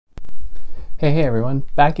Hey everyone,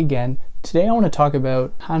 back again. Today I want to talk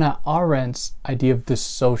about Hannah Arendt's idea of the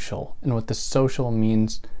social and what the social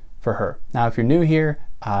means for her. Now, if you're new here,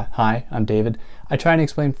 hi, I'm David. I try and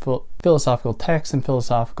explain philosophical texts and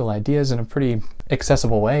philosophical ideas in a pretty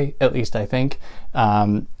accessible way, at least I think.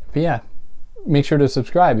 But yeah, make sure to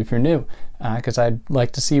subscribe if you're new, because I'd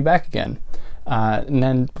like to see you back again. And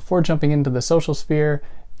then before jumping into the social sphere,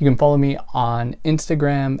 you can follow me on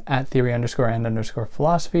Instagram at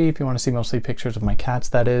theory_and_philosophy if you want to see mostly pictures of my cats,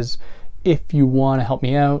 that is. If you want to help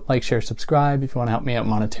me out, like, share, subscribe. If you want to help me out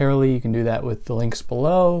monetarily, you can do that with the links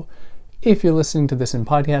below. If you're listening to this in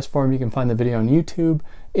podcast form, you can find the video on YouTube.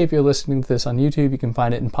 If you're listening to this on YouTube, you can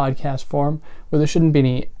find it in podcast form, where there shouldn't be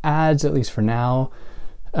any ads, at least for now.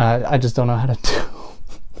 I just don't know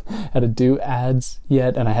how to do ads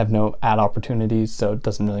yet, and I have no ad opportunities, so it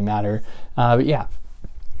doesn't really matter. But yeah.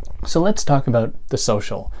 So let's talk about the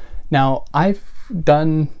social. Now, I've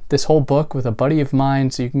done this whole book with a buddy of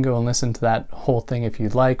mine, so you can go and listen to that whole thing if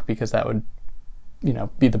you'd like, because that would,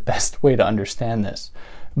 be the best way to understand this.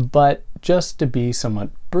 But just to be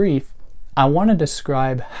somewhat brief, I want to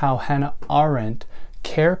describe how Hannah Arendt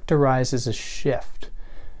characterizes a shift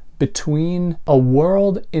between a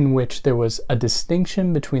world in which there was a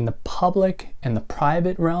distinction between the public and the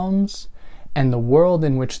private realms, and the world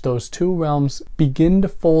in which those two realms begin to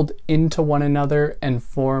fold into one another and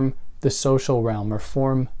form the social realm, or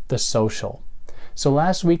form the social. So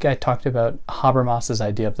last week I talked about Habermas's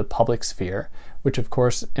idea of the public sphere, which of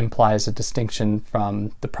course implies a distinction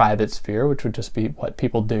from the private sphere, which would just be what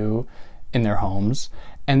people do in their homes.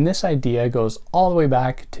 And this idea goes all the way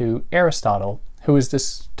back to Aristotle, who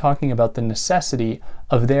is talking about the necessity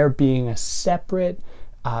of there being a separate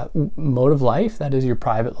mode of life, that is your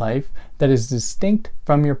private life, that is distinct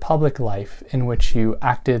from your public life, in which you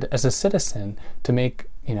acted as a citizen to make,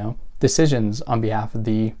 decisions on behalf of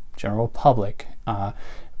the general public,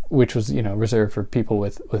 which was, reserved for people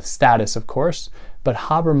with status, of course. But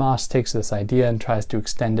Habermas takes this idea and tries to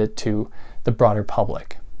extend it to the broader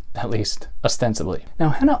public, at least ostensibly. Now,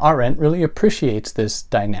 Hannah Arendt really appreciates this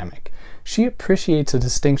dynamic. She appreciates a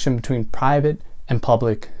distinction between private and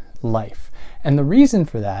public life. And the reason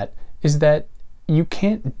for that is that you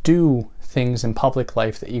can't do things in public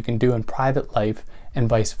life that you can do in private life, and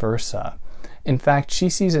vice versa. In fact, she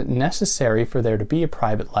sees it necessary for there to be a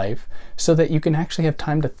private life so that you can actually have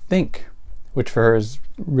time to think, which for her is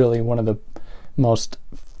really one of the most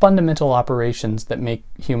fundamental operations that make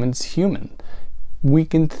humans human. We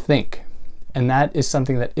can think, and that is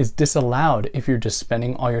something that is disallowed if you're just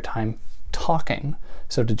spending all your time talking.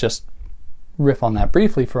 So to just riff on that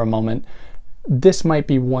briefly for a moment, this might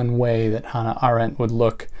be one way that Hannah Arendt would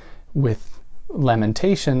look with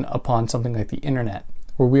lamentation upon something like the internet,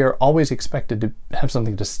 where we are always expected to have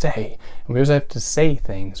something to say, and we always have to say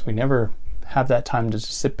things. We never have that time to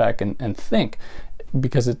just sit back and think,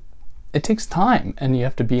 because it takes time, and you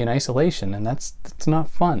have to be in isolation, and that's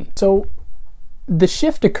not fun. So the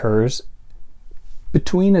shift occurs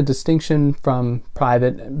between a distinction between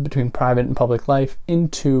private and public life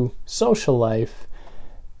into social life,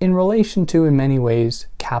 in relation to, in many ways,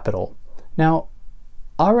 capital. Now,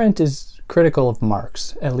 Arendt is critical of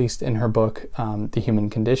Marx, at least in her book, The Human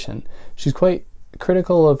Condition. She's quite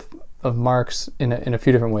critical of Marx in a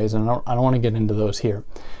few different ways, and I don't want to get into those here.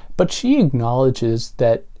 But she acknowledges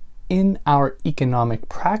that in our economic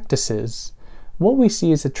practices, what we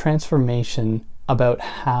see is a transformation about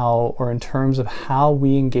how, or in terms of how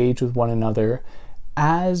we engage with one another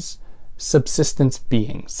as subsistence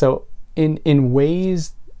beings. So in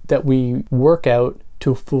ways that we work out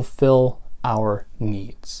to fulfill our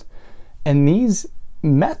needs. And these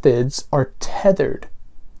methods are tethered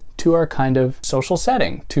to our kind of social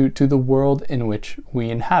setting, to the world in which we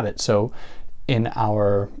inhabit. So in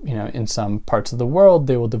in some parts of the world,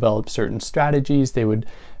 they will develop certain strategies. They would,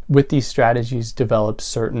 with these strategies, develop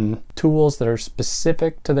certain tools that are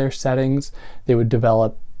specific to their settings. They would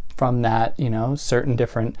develop from that, certain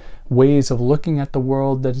different ways of looking at the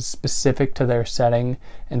world that is specific to their setting,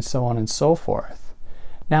 and so on and so forth.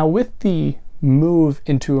 Now, with the move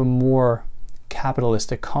into a more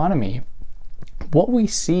capitalist economy, what we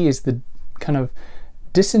see is the kind of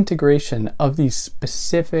disintegration of these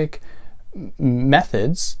specific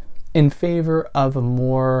methods in favor of a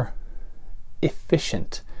more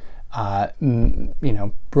efficient,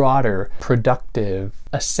 broader, productive,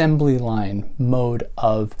 assembly line mode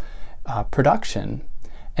of production.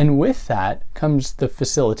 And with that comes the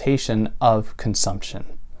facilitation of consumption.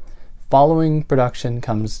 Following production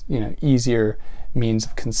comes, easier means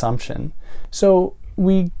of consumption. So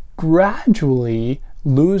we gradually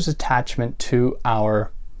lose attachment to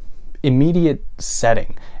our immediate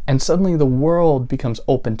setting, and suddenly the world becomes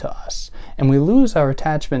open to us, and we lose our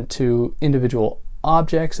attachment to individual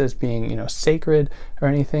objects as being, sacred or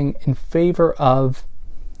anything, in favor of,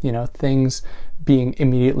 things being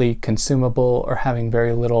immediately consumable or having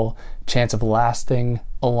very little chance of lasting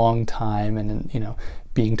a long time, and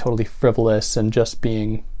being totally frivolous and just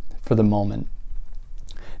being for the moment.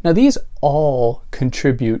 Now, these all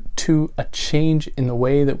contribute to a change in the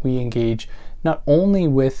way that we engage not only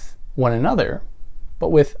with one another,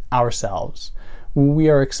 but with ourselves. We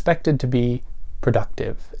are expected to be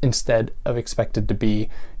productive instead of expected to be,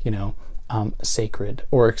 sacred,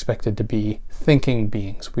 or expected to be thinking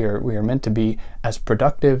beings. We are meant to be as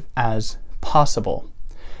productive as possible.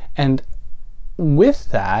 And with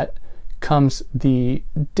that comes the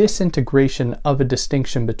disintegration of a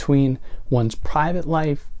distinction between one's private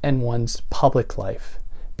life and one's public life,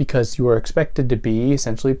 because you are expected to be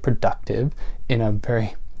essentially productive in a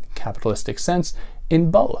very capitalistic sense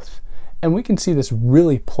in both. And we can see this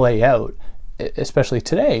really play out, especially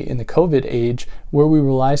today in the COVID age, where we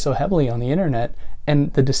rely so heavily on the internet,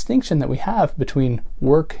 and the distinction that we have between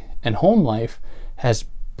work and home life has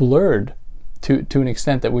blurred to an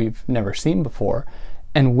extent that we've never seen before.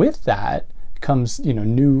 And with that comes,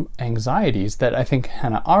 new anxieties that I think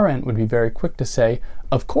Hannah Arendt would be very quick to say,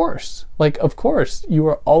 of course, you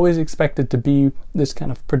are always expected to be this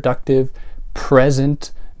kind of productive,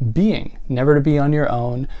 present being, never to be on your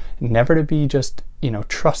own, never to be just,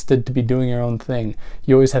 trusted to be doing your own thing.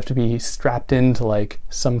 You always have to be strapped into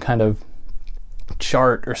some kind of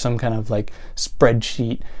chart or some kind of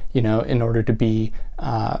spreadsheet, in order to be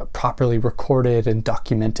properly recorded and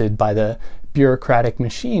documented by the bureaucratic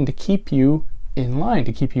machine to keep you in line,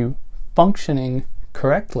 to keep you functioning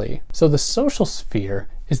correctly. So the social sphere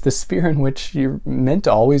is the sphere in which you're meant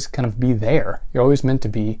to always kind of be there. You're always meant to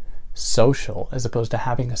be social, as opposed to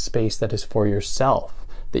having a space that is for yourself,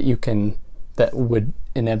 that would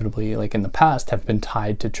inevitably, in the past, have been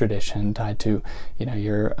tied to tradition, tied to,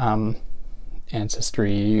 your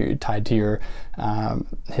ancestry, tied to your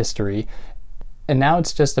history. And now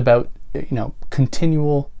it's just about,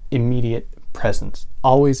 continual, immediate presence,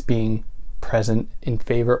 always being present in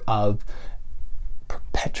favor of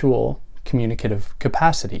perpetual communicative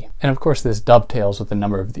capacity. And of course, this dovetails with a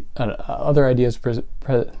number of the other ideas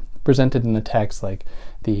presented in the text, like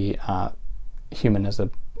the human as a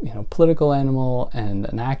political animal and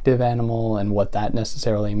an active animal, and what that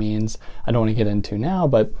necessarily means. I don't want to get into now,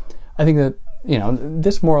 but I think that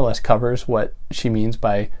this more or less covers what she means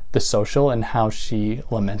by the social and how she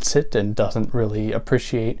laments it and doesn't really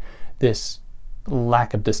appreciate this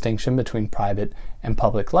lack of distinction between private and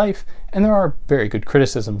public life. And there are very good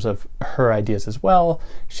criticisms of her ideas as well.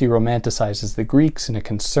 She romanticizes the Greeks in a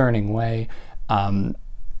concerning way.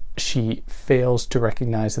 She fails to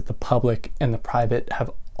recognize that the public and the private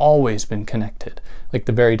have always been connected.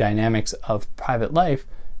 The very dynamics of private life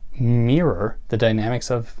mirror the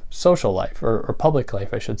dynamics of social life, or public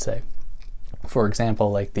life, I should say. For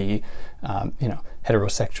example, the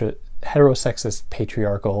heterosexist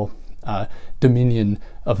patriarchal dominion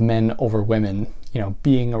of men over women,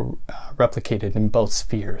 being replicated in both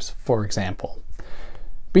spheres, for example.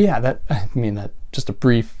 But yeah, that just a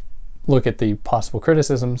brief look at the possible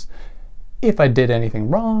criticisms. If I did anything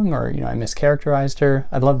wrong, or I mischaracterized her,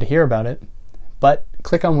 I'd love to hear about it. But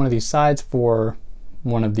click on one of these sides for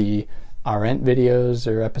one of the Arendt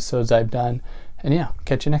videos or episodes I've done, and yeah,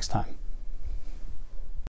 catch you next time.